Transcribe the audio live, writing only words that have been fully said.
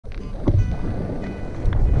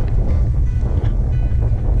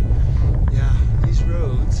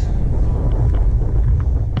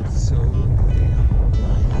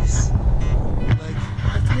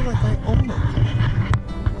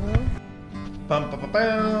Okay,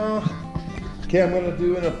 I'm gonna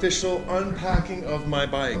do an official unpacking of my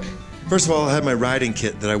bike. First of all, I had my riding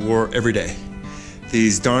kit that I wore every day.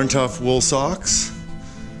 These darn tough wool socks,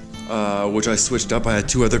 which I switched up. I had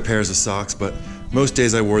 2 other pairs of socks, but most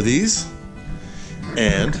days I wore these.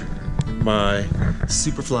 And my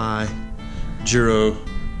Superfly Giro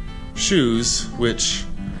shoes, which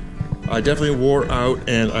I definitely wore out,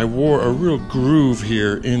 and I wore a real groove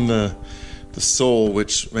here in the sole,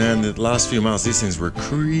 which, man, the last few miles, these things were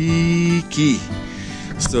creaky.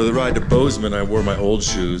 So the ride to Bozeman, I wore my old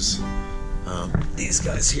shoes, these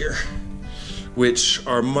guys here, which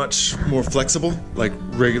are much more flexible, like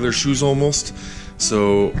regular shoes almost.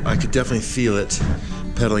 So I could definitely feel it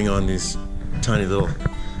pedaling on these tiny little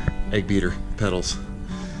egg beater pedals.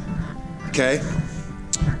 Okay.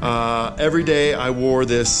 Every day I wore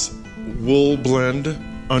this wool blend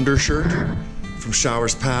undershirt from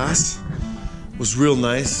Showers Pass. It was real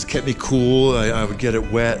nice, kept me cool. I would get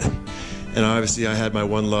it wet, and obviously I had my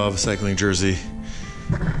One Love cycling jersey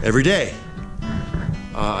every day.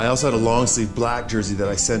 I also had a long sleeve black jersey that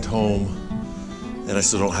I sent home, and I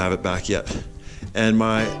still don't have it back yet. And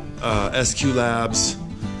my SQ Labs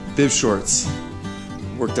bib shorts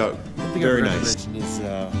worked out very nice. Is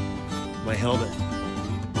my helmet.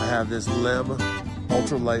 I have this Lem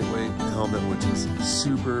ultra lightweight helmet, which is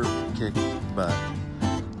super kick butt.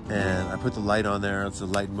 And I put the light on there. It's a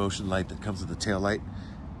light motion light that comes with the tail light,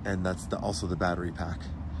 and that's also the battery pack.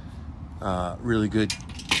 Really good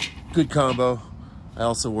combo. I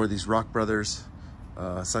also wore these Rock Brothers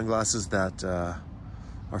sunglasses that are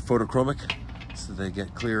photochromic, so they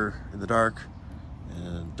get clear in the dark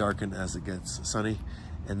and darken as it gets sunny.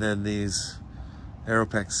 And then these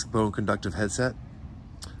Aeropex bone conductive headset,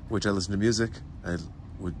 which I listen to music. I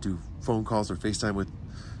would do phone calls or FaceTime with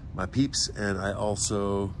my peeps, and I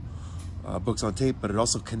also books on tape, but it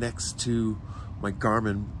also connects to my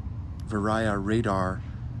Garmin Varia radar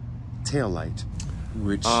tail light,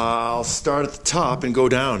 which I'll start at the top and go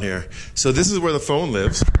down here. So this is where the phone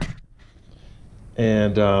lives,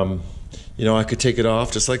 and you know, I could take it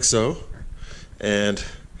off just like so and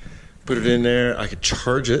put it in there. I could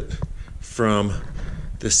charge it from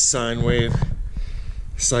this sine wave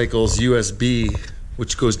cycles USB,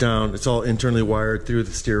 which goes down. It's all internally wired through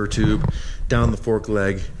the steerer tube, down the fork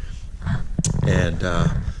leg, and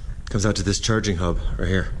comes out to this charging hub right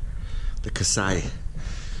here, the Kasai,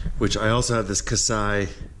 which I also have this Kasai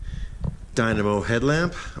dynamo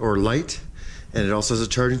headlamp or light, and it also has a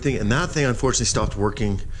charging thing. And that thing unfortunately stopped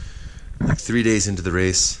working like 3 days into the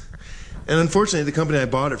race. And unfortunately, the company I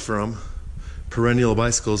bought it from, Perennial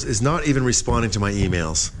Bicycles, is not even responding to my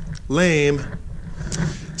emails. Lame.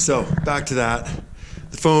 So back to that.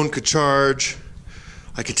 The phone could charge.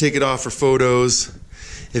 I could take it off for photos.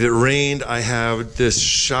 If it rained, I have this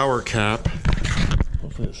shower cap.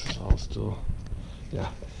 Hopefully this is all still, yeah.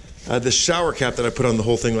 I had this shower cap that I put on the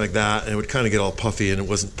whole thing like that, and it would kind of get all puffy, and it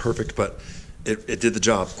wasn't perfect, but it did the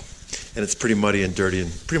job. And it's pretty muddy and dirty and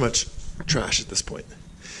pretty much trash at this point.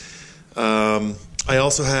 I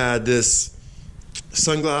also had this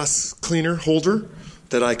sunglass cleaner holder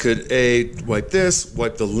that I could wipe this,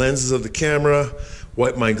 wipe the lenses of the camera,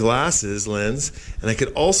 wipe my glasses lens, and I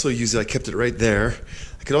could also use it. I kept it right there.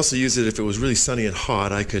 I could also use it if it was really sunny and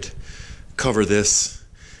hot. I could cover this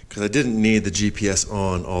because I didn't need the GPS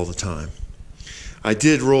on all the time. I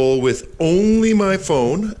did roll with only my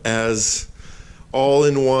phone as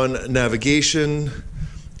all-in-one navigation,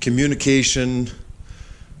 communication,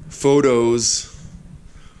 photos,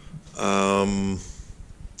 and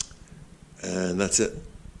that's it,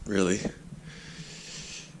 really.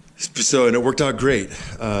 So, and it worked out great.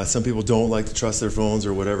 Some people don't like to trust their phones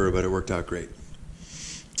or whatever, but it worked out great.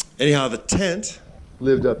 Anyhow, the tent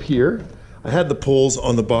lived up here. I had the poles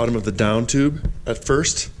on the bottom of the down tube at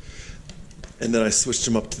first, and then I switched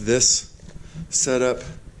them up to this setup,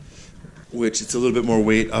 which it's a little bit more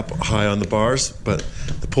weight up high on the bars, but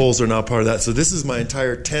the poles are now part of that. So this is my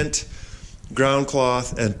entire tent, ground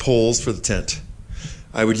cloth, and poles for the tent.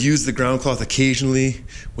 I would use the ground cloth occasionally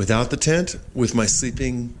without the tent with my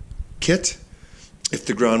sleeping kit if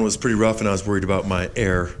the ground was pretty rough and I was worried about my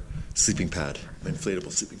air sleeping pad, my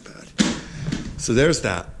inflatable sleeping pad. So there's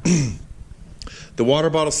that. The water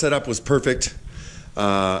bottle setup was perfect.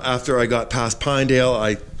 After I got past Pinedale,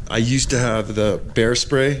 I used to have the bear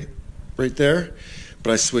spray right there,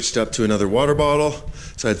 but I switched up to another water bottle.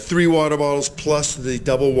 So I had 3 water bottles plus the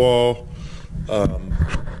double wall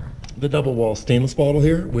stainless bottle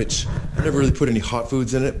here, which I never really put any hot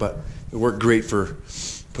foods in it, but it worked great for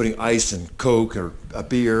putting ice and Coke or a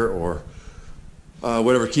beer or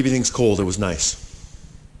whatever, keeping things cold. It was nice.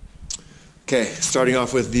 Okay, starting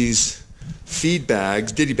off with these feed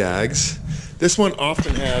bags, ditty bags. This one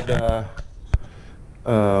often had,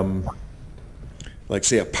 like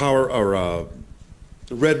say a power or a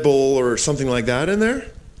Red Bull or something like that in there.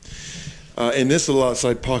 In this little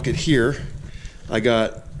outside pocket here, I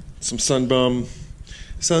got some Sunbum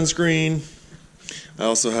sunscreen. I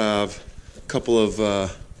also have a couple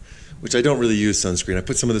of, which I don't really use sunscreen. I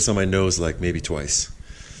put some of this on my nose like maybe twice.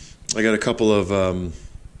 I got a couple of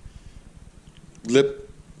lip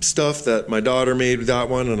stuff that my daughter made with that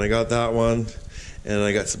one, and I got that one. And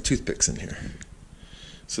I got some toothpicks in here.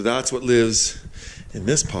 So that's what lives in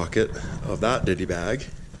this pocket of that ditty bag.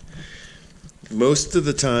 Most of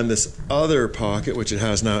the time, this other pocket, which it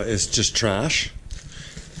has now, is just trash.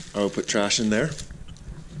 I will put trash in there.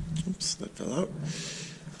 Oops, that fell out.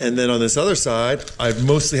 And then on this other side, I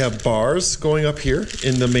mostly have bars going up here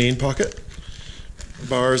in the main pocket.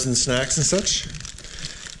 Bars and snacks and such.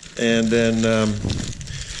 And then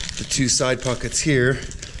the two side pockets here.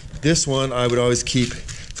 This one I would always keep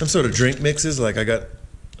some sort of drink mixes, like I got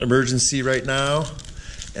Emergency right now,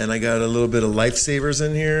 and I got a little bit of Lifesavers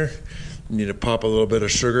in here. You need to pop a little bit of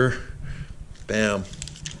sugar. Bam.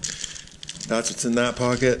 That's what's in that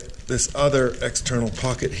pocket. This other external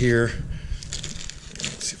pocket here.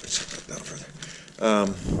 Let's see if I can check that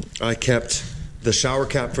down further. I kept the shower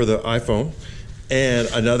cap for the iPhone and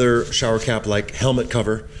another shower cap like helmet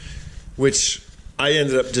cover, which I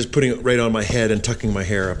ended up just putting it right on my head and tucking my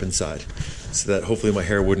hair up inside so that hopefully my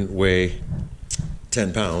hair wouldn't weigh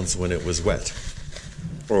 10 pounds when it was wet,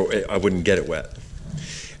 or I wouldn't get it wet.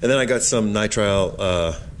 And then I got some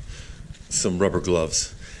nitrile, some rubber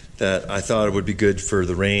gloves that I thought it would be good for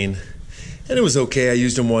the rain. And it was okay. I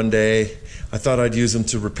used them one day. I thought I'd use them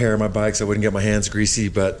to repair my bike so I wouldn't get my hands greasy,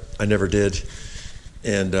 but I never did.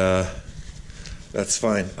 And that's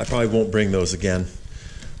fine. I probably won't bring those again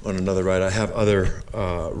on another ride. I have other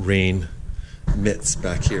rain mitts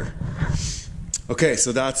back here. Okay,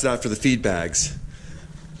 so that's that for the feed bags.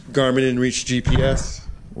 Garmin InReach GPS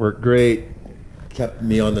worked great. Kept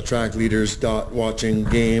me on the track leaders dot watching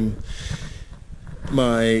game.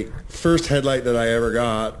 My first headlight that I ever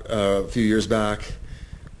got a few years back,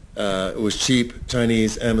 it was cheap,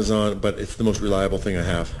 Chinese, Amazon, but it's the most reliable thing I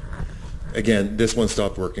have. Again, this one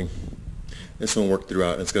stopped working. This one worked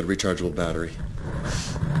throughout, and it's got a rechargeable battery.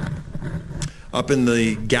 Up in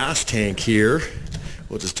the gas tank here,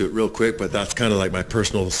 we'll just do it real quick, but that's kind of like my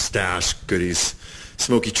personal stash goodies.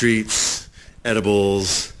 Smoky treats,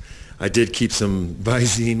 edibles. I did keep some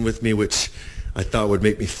Visine with me, which I thought would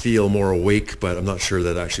make me feel more awake, but I'm not sure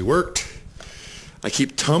that actually worked. I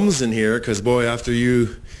keep Tums in here because, boy, after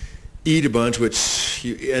you eat a bunch, which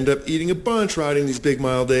you end up eating a bunch riding these big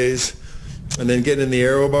mile days, and then getting in the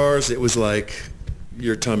aero bars, it was like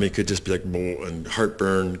your tummy could just be like, and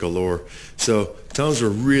heartburn galore. So Tums were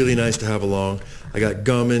really nice to have along. I got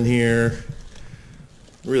gum in here.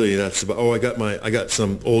 Really, that's about. Oh, I got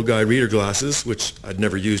some old guy reader glasses, which I'd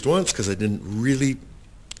never used once because I didn't really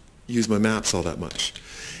use my maps all that much.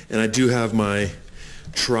 And I do have my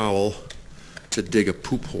trowel to dig a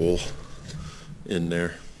poop hole in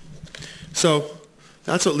there. So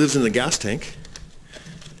that's what lives in the gas tank.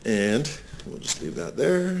 And we'll just leave that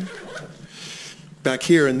there. Back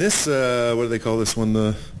here in this, what do they call this one?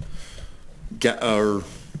 The or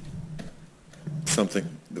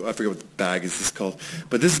something. I forget what the bag is this called.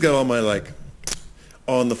 But this has got all my like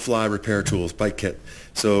on-the-fly repair tools, bike kit.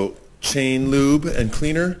 So chain lube and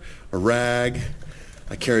cleaner, a rag.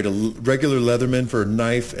 I carried a regular Leatherman for a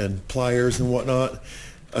knife and pliers and whatnot.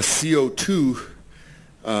 A CO2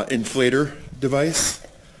 inflator device.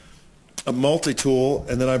 A multi-tool,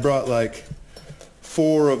 and then I brought like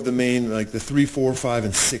 4 of the main, like the 3, 4, 5,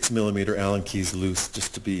 and 6 millimeter Allen keys loose,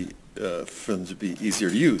 just to be for them to be easier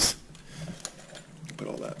to use. Put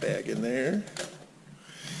all that bag in there,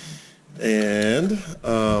 and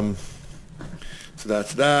so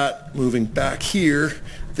that's that. Moving back here,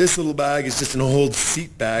 this little bag is just an old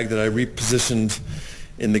seat bag that I repositioned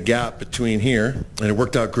in the gap between here, and it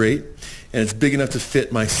worked out great. And it's big enough to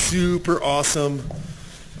fit my super awesome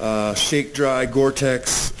Shake Dry Gore-Tex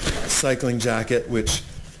cycling jacket, which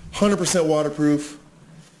 100% waterproof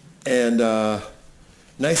and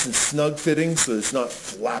nice and snug fitting, so it's not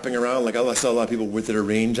flapping around. Like I saw a lot of people with their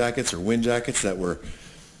rain jackets or wind jackets that were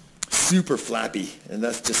super flappy, and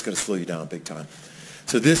that's just going to slow you down big time.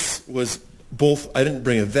 So this was both. I didn't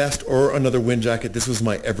bring a vest or another wind jacket. This was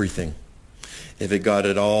my everything. If it got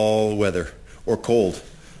it all weather or cold,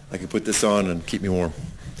 I could put this on and keep me warm.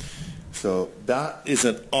 So that is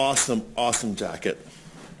an awesome, awesome jacket.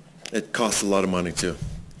 It costs a lot of money too.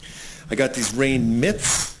 I got these rain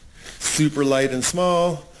mitts, super light and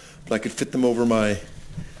small, but I could fit them over my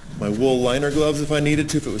my wool liner gloves if I needed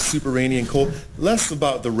to, if it was super rainy and cold. Less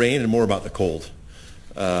about the rain and more about the cold.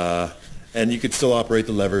 And you could still operate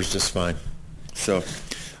the levers just fine. So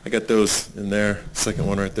I got those in there, second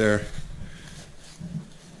one right there.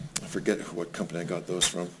 I forget what company I got those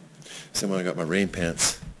from. Same one I got my rain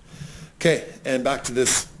pants. Okay, and back to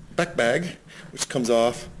this back bag, which comes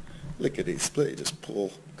off lickety-split. You just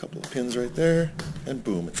pull a couple of pins right there, and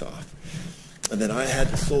boom, it's off. And then I had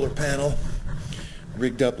the solar panel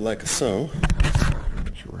rigged up like so.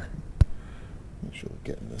 Make sure we're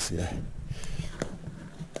getting this, yeah.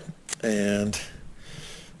 And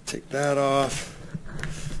take that off.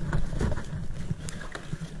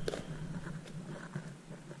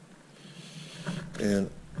 And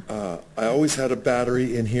I always had a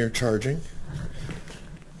battery in here charging,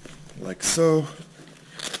 like so.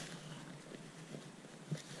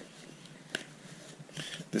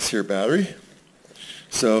 This here battery.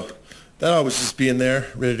 So that always just be in there,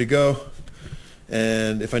 ready to go.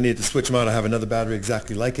 And if I needed to switch them out, I have another battery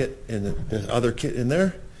exactly like it in the other kit in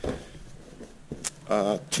there.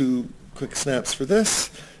 2 quick snaps for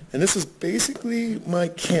this. And this is basically my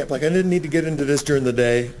camp. Like, I didn't need to get into this during the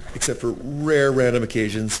day, except for rare random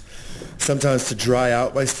occasions. Sometimes to dry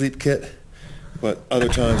out my sleep kit, but other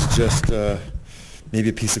times just maybe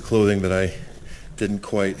a piece of clothing that I didn't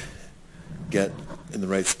quite get in the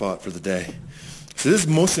right spot for the day. So this is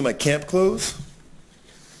mostly my camp clothes,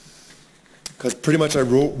 because pretty much I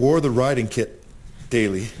wore the riding kit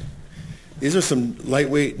daily. These are some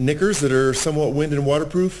lightweight knickers that are somewhat wind and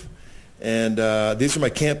waterproof. And these are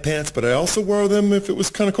my camp pants, but I also wore them if it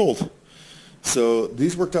was kind of cold. So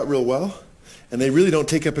these worked out real well, and they really don't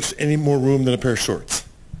take up any more room than a pair of shorts.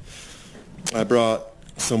 I brought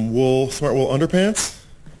some wool, smart wool underpants,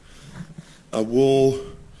 a wool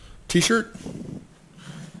t-shirt,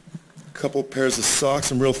 a couple pairs of socks,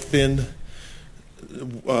 some real thin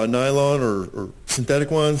nylon or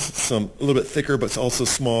synthetic ones, a little bit thicker but also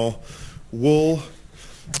small wool.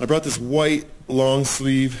 I brought this white long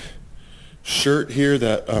sleeve shirt here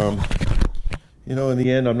that, you know, in the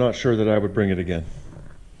end, I'm not sure that I would bring it again.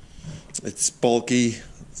 It's bulky.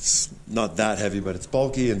 It's not that heavy, but it's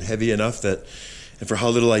bulky and heavy enough that, and for how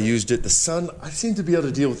little I used it, the sun, I seem to be able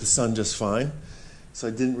to deal with the sun just fine, so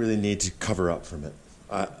I didn't really need to cover up from it.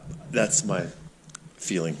 That's my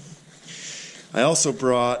feeling. I also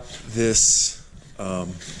brought this,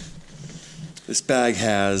 this bag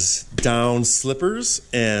has down slippers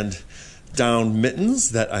and down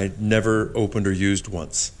mittens that I never opened or used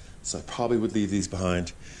once. So I probably would leave these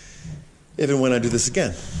behind even when I do this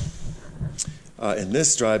again. In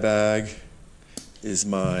this dry bag is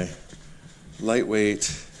my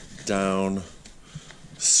lightweight down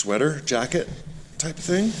sweater jacket type of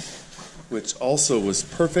thing, which also was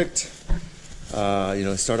perfect. You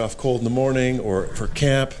know, start off cold in the morning or for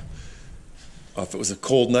camp. If it was a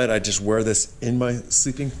cold night, I'd just wear this in my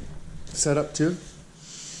sleeping setup too.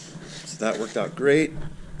 That worked out great.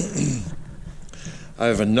 I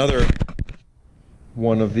have another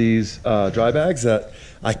one of these dry bags that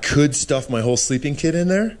I could stuff my whole sleeping kit in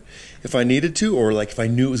there if I needed to, or like if I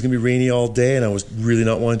knew it was gonna be rainy all day and I was really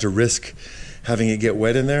not wanting to risk having it get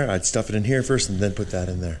wet in there, I'd stuff it in here first and then put that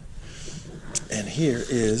in there. And here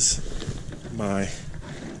is my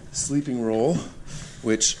sleeping roll,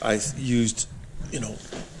 which I used, you know,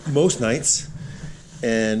 most nights,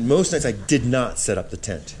 and most nights I did not set up the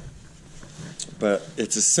tent. But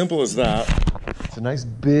it's as simple as that. It's a nice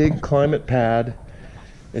big climate pad.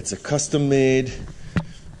 It's a custom made,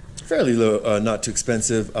 fairly low, not too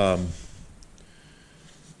expensive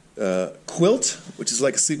quilt, which is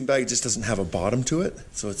like a sleeping bag. It just doesn't have a bottom to it,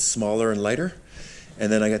 so it's smaller and lighter.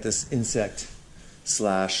 And then I got this insect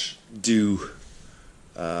slash dew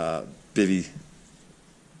bivy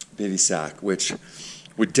sack, which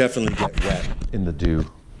would definitely get wet in the dew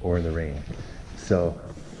or in the rain. So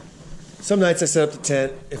some nights I set up the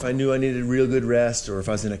tent if I knew I needed real good rest or if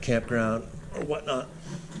I was in a campground or whatnot.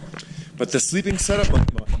 But the sleeping setup,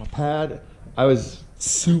 my pad, I was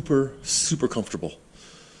super, super comfortable.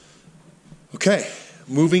 Okay,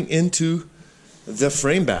 moving into the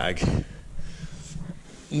frame bag.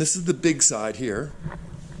 And this is the big side here.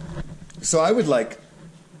 So I would like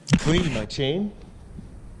clean my chain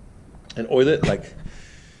and oil it, like,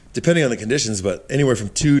 depending on the conditions, but anywhere from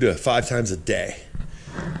 2 to 5 times a day.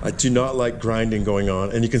 I do not like grinding going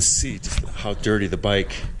on, and you can see just how dirty the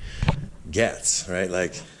bike gets, right?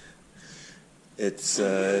 Like, it's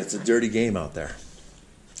a dirty game out there.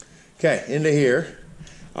 Okay, into here,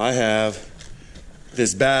 I have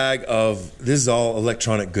this bag of, this is all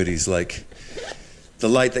electronic goodies, like the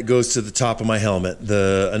light that goes to the top of my helmet,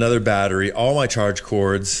 another battery, all my charge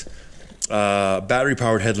cords,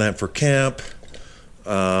 battery-powered headlamp for camp,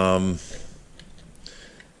 a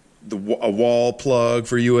wall plug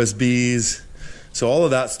for USBs. So all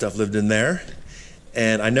of that stuff lived in there.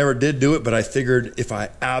 And I never did do it, but I figured if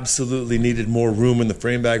I absolutely needed more room in the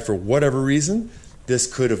frame bag for whatever reason, this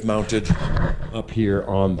could have mounted up here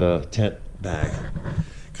on the tent bag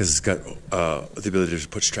because it's got the ability to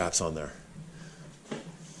put straps on there.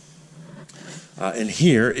 And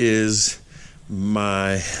here is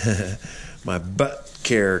my my butt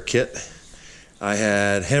care kit. I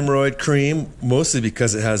had hemorrhoid cream, mostly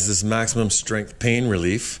because it has this maximum strength pain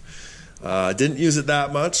relief. Didn't use it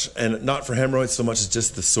that much, and not for hemorrhoids so much as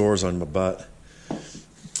just the sores on my butt.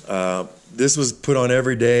 This was put on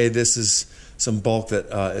every day. This is some bulk that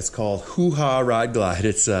it's called Hoo Ha Ride Glide.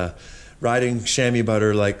 It's riding chamois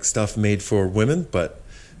butter like stuff made for women, but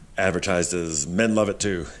advertised as men love it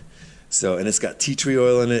too. So, and it's got tea tree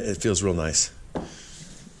oil in it. It feels real nice.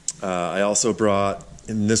 I also brought,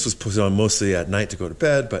 and this was put on mostly at night to go to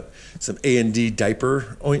bed, but some A&D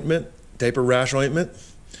diaper ointment, diaper rash ointment.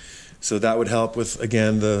 So that would help with,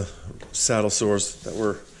 again, the saddle sores that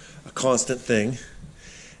were a constant thing.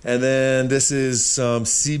 And then this is some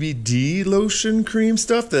CBD lotion cream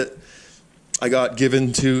stuff that I got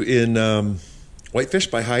given to in Whitefish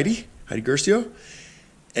by Heidi Gersio.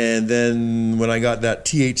 And then when I got that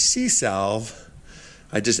THC salve,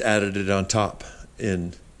 I just added it on top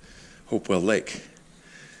in Hopewell Lake.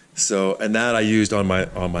 So, and that I used on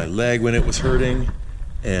my leg when it was hurting,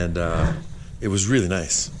 and it was really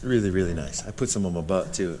nice, really nice. I put some on my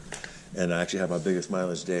butt too, and I actually had my biggest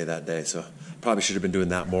mileage day that day, so probably should have been doing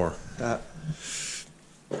that more.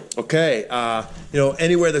 Okay, you know,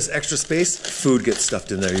 anywhere there's extra space, food gets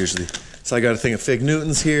stuffed in there usually. So I got a thing of Fig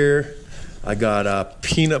Newtons here. I got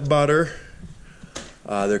peanut butter.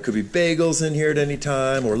 There could be bagels in here at any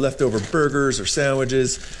time, or leftover burgers or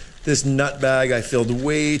sandwiches. This nut bag I filled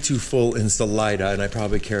way too full in Salida, and I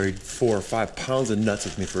probably carried 4 or 5 pounds of nuts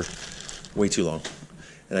with me for way too long.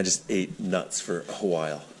 And I just ate nuts for a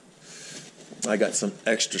while. I got some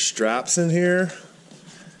extra straps in here.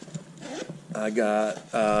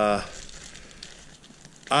 I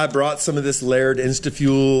brought some of this Laird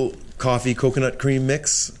Instafuel coffee coconut cream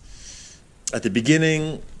mix. At the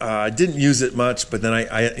beginning, I didn't use it much, but then I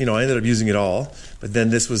ended up using it all. But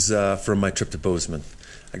then this was from my trip to Bozeman.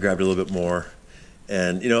 I grabbed a little bit more,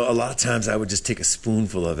 and a lot of times I would just take a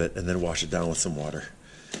spoonful of it and then wash it down with some water.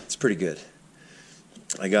 It's pretty good.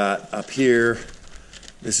 I got up here,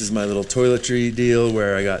 this is my little toiletry deal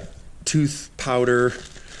where I got tooth powder,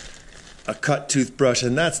 a cut toothbrush,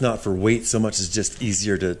 and that's not for weight so much as just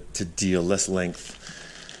easier to deal, less length.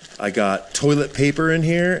 I got toilet paper in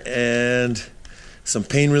here and some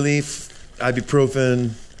pain relief,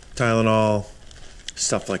 ibuprofen, Tylenol,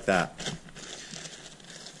 stuff like that.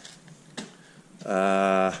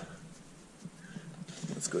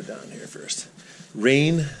 Let's go down here first.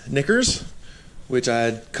 Rain knickers, which I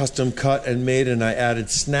had custom cut and made, and I added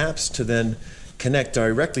snaps to then connect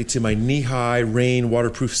directly to my knee-high rain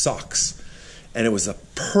waterproof socks. And it was a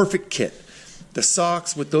perfect kit. The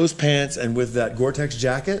socks with those pants and with that Gore-Tex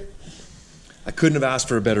jacket, I couldn't have asked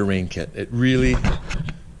for a better rain kit. It really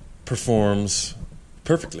performs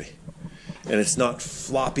perfectly. And it's not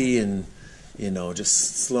floppy and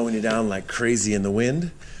just slowing you down like crazy in the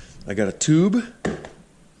wind. I got a tube.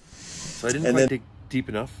 So I didn't quite dig deep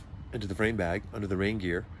enough into the frame bag under the rain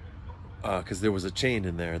gear because there was a chain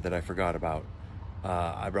in there that I forgot about.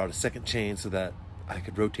 I brought a second chain so that I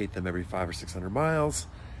could rotate them every 500 or 600 miles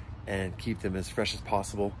and keep them as fresh as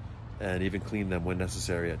possible, and even clean them when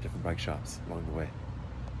necessary at different bike shops along the way.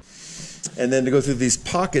 And then to go through these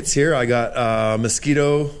pockets here, I got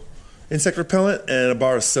mosquito insect repellent and a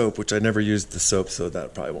bar of soap, which I never used the soap, so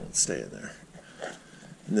that probably won't stay in there.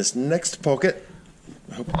 In this next pocket,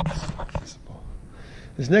 I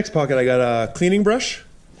got a cleaning brush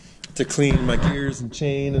to clean my gears and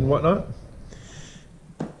chain and whatnot.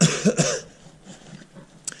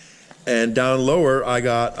 And down lower, I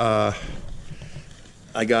got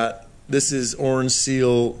this is Orange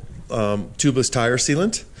Seal tubeless tire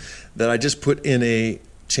sealant that I just put in a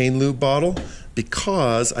chain lube bottle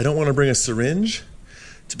because I don't want to bring a syringe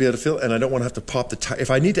to be able to fill, and I don't want to have to pop the tire. If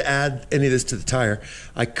I need to add any of this to the tire,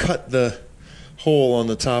 I cut the hole on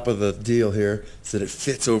the top of the deal here so that it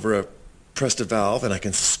fits over a pressed valve, and I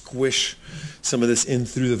can squish some of this in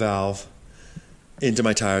through the valve into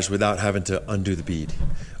my tires without having to undo the bead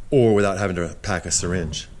or without having to pack a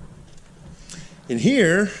syringe. In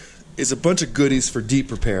here is a bunch of goodies for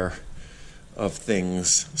deep repair of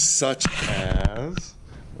things such as,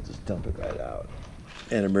 we'll just dump it right out,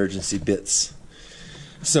 and emergency bits.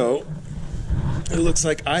 So it looks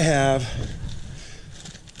like I have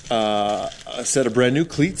a set of brand new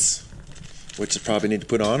cleats, which I probably need to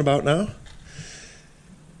put on about now.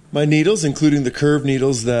 My needles, including the curved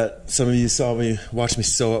needles that some of you saw me watch me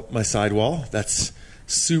sew up my sidewall. That's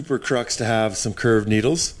super crux to have some curved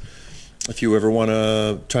needles. If you ever want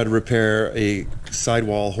to try to repair a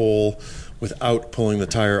sidewall hole without pulling the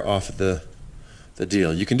tire off the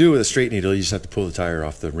deal. You can do it with a straight needle, you just have to pull the tire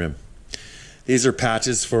off the rim. These are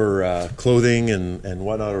patches for clothing and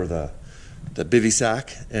whatnot, or the bivy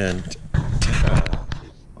sack, and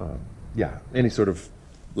yeah, any sort of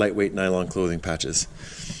lightweight nylon clothing patches.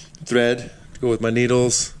 Thread to go with my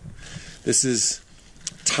needles. This is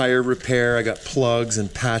tire repair. I got plugs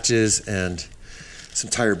and patches and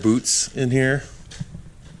some tire boots in here.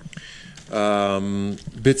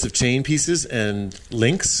 Bits of chain pieces and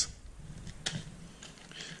links.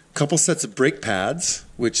 Couple sets of brake pads,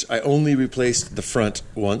 which I only replaced the front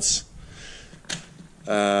once.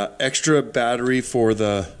 Extra battery for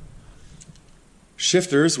the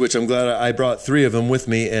shifters, which I'm glad I brought 3 of them with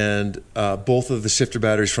me, and both of the shifter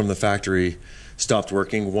batteries from the factory stopped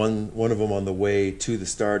working. One of them on the way to the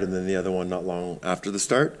start, and then the other one not long after the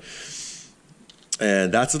start.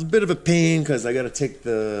 And that's a bit of a pain because I got to take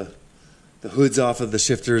the hoods off of the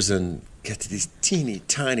shifters and get to these teeny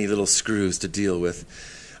tiny little screws to deal with.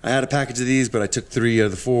 I had a package of these, but I took 3 out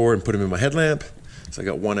of the 4 and put them in my headlamp. So I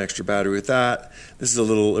got 1 extra battery with that. This is a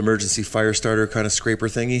little emergency fire starter kind of scraper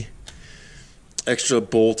thingy. Extra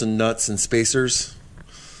bolt and nuts and spacers.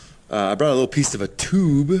 I brought a little piece of a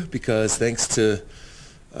tube because thanks to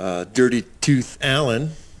Dirty Tooth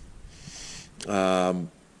Allen,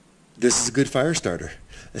 this is a good fire starter.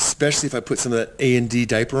 Especially if I put some of that A&D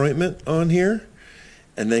diaper ointment on here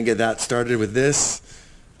and then get that started with this.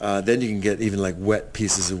 Then you can get even like wet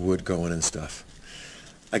pieces of wood going and stuff.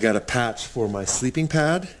 I got a patch for my sleeping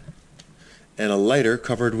pad and a lighter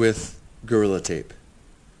covered with Gorilla Tape.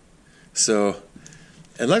 So,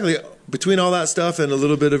 and luckily, between all that stuff and a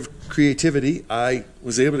little bit of creativity, I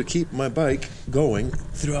was able to keep my bike going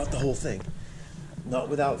throughout the whole thing. Not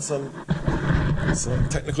without some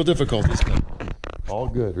technical difficulties, but all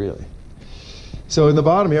good, really. So in the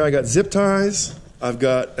bottom here, I got zip ties. I've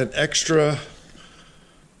got an extra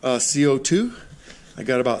CO2. I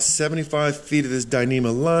got about 75 feet of this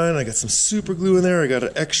dynamo line. I got some super glue in there. I got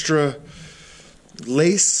an extra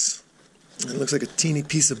lace. It looks like a teeny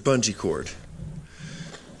piece of bungee cord.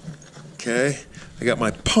 Okay, I got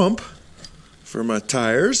my pump for my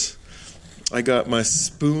tires. I got my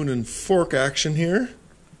spoon and fork action here.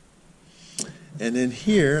 And in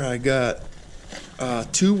here I got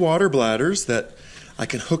 2 water bladders that I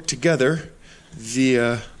can hook together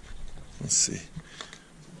via, let's see,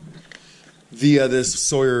 via this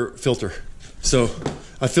Sawyer filter. So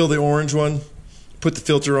I fill the orange one, put the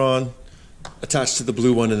filter on, attach to the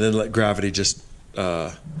blue one, and then let gravity just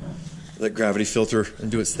let gravity filter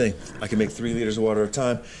and do its thing. I can make 3 liters of water at a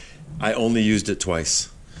time. I only used it twice.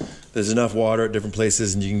 There's enough water at different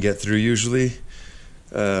places and you can get through usually.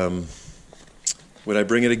 Would I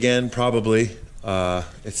bring it again? Probably.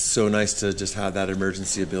 It's so nice to just have that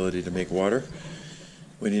emergency ability to make water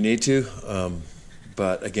when you need to.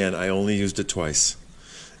 But again, I only used it twice.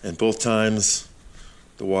 And both times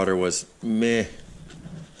the water was meh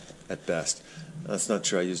at best. That's not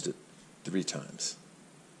true. I used it 3 times.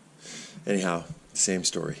 Anyhow, same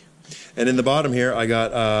story. And in the bottom here, I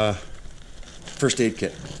got a first aid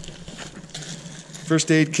kit.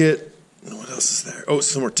 First aid kit. What else is there? Oh,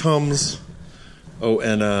 some more Tums. Oh,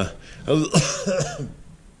 and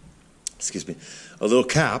excuse me, a little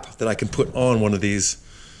cap that I can put on one of these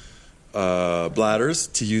bladders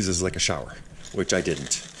to use as like a shower, which I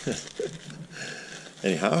didn't.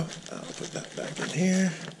 Anyhow, I'll put that back in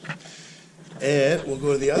here. And we'll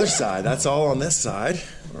go to the other side. That's all on this side.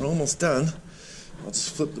 We're almost done. I'll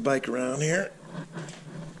just flip the bike around here.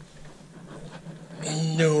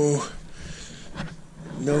 No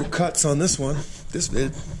cuts on this one, this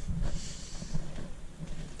vid.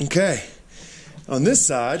 Okay, on this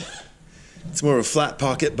side, it's more of a flat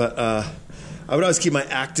pocket, but I would always keep my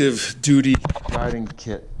active duty riding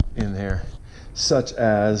kit in there, such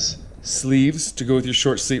as sleeves to go with your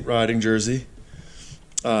short sleeve riding jersey,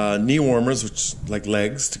 knee warmers, which like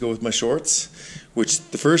legs to go with my shorts, which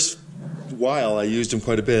the first while I used them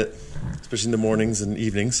quite a bit, especially in the mornings and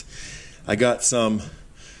evenings. I got some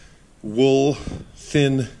wool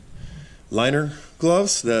thin liner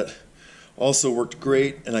gloves that also worked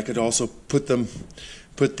great, and I could also put the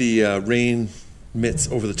rain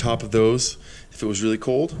mitts over the top of those if it was really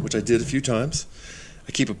cold, which I did a few times.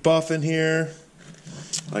 I keep a buff in here.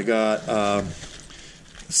 I got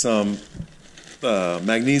some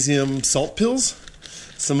magnesium salt pills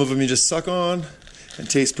Some of them you just suck on and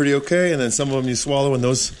taste pretty okay, and then some of them you swallow, and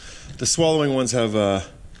the swallowing ones have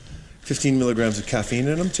 15 milligrams of caffeine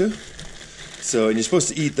in them too. So, and you're supposed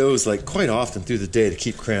to eat those like quite often through the day to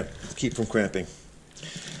keep from cramping.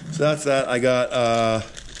 So that's that. I got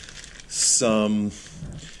some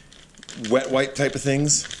wet wipe type of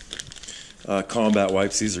things, combat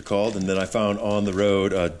wipes these are called, and then I found on the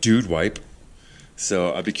road a dude wipe.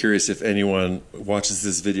 So I'd be curious if anyone watches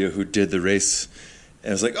this video who did the race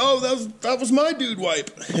and was like, oh, that was my dude wipe.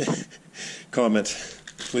 Comment,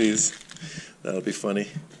 please. That'll be funny.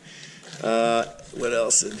 What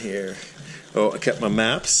else in here? Oh, I kept my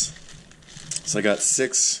maps. So I got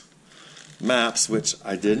 6 maps, which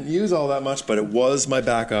I didn't use all that much, but it was my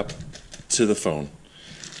backup to the phone.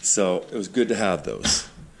 So it was good to have those.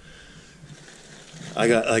 I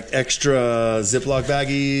got like extra Ziploc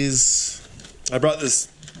baggies. I brought this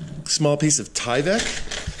small piece of Tyvek,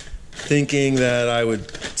 thinking that I would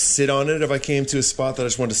sit on it if I came to a spot that I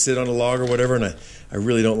just wanted to sit on a log or whatever, and I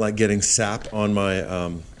really don't like getting sap on my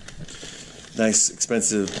nice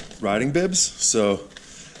expensive riding bibs. So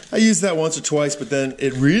I used that once or twice, but then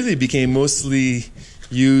it really became mostly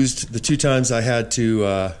used the 2 times I had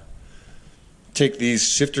to take these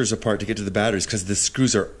shifters apart to get to the batteries, because the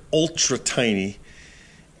screws are ultra tiny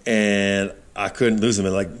and I couldn't lose them.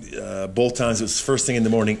 And like both times it was first thing in the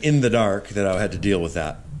morning in the dark that I had to deal with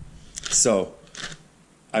that. So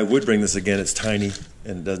I would bring this again. It's tiny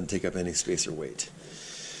and it doesn't take up any space or weight.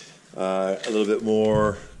 A little bit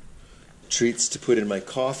more treats to put in my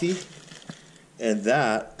coffee. And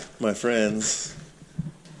that, my friends,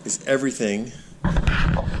 is everything.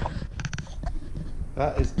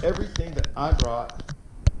 That is everything that I brought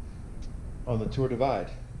on the Tour Divide.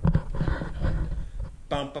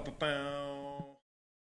 Bum, bum, bum, bum.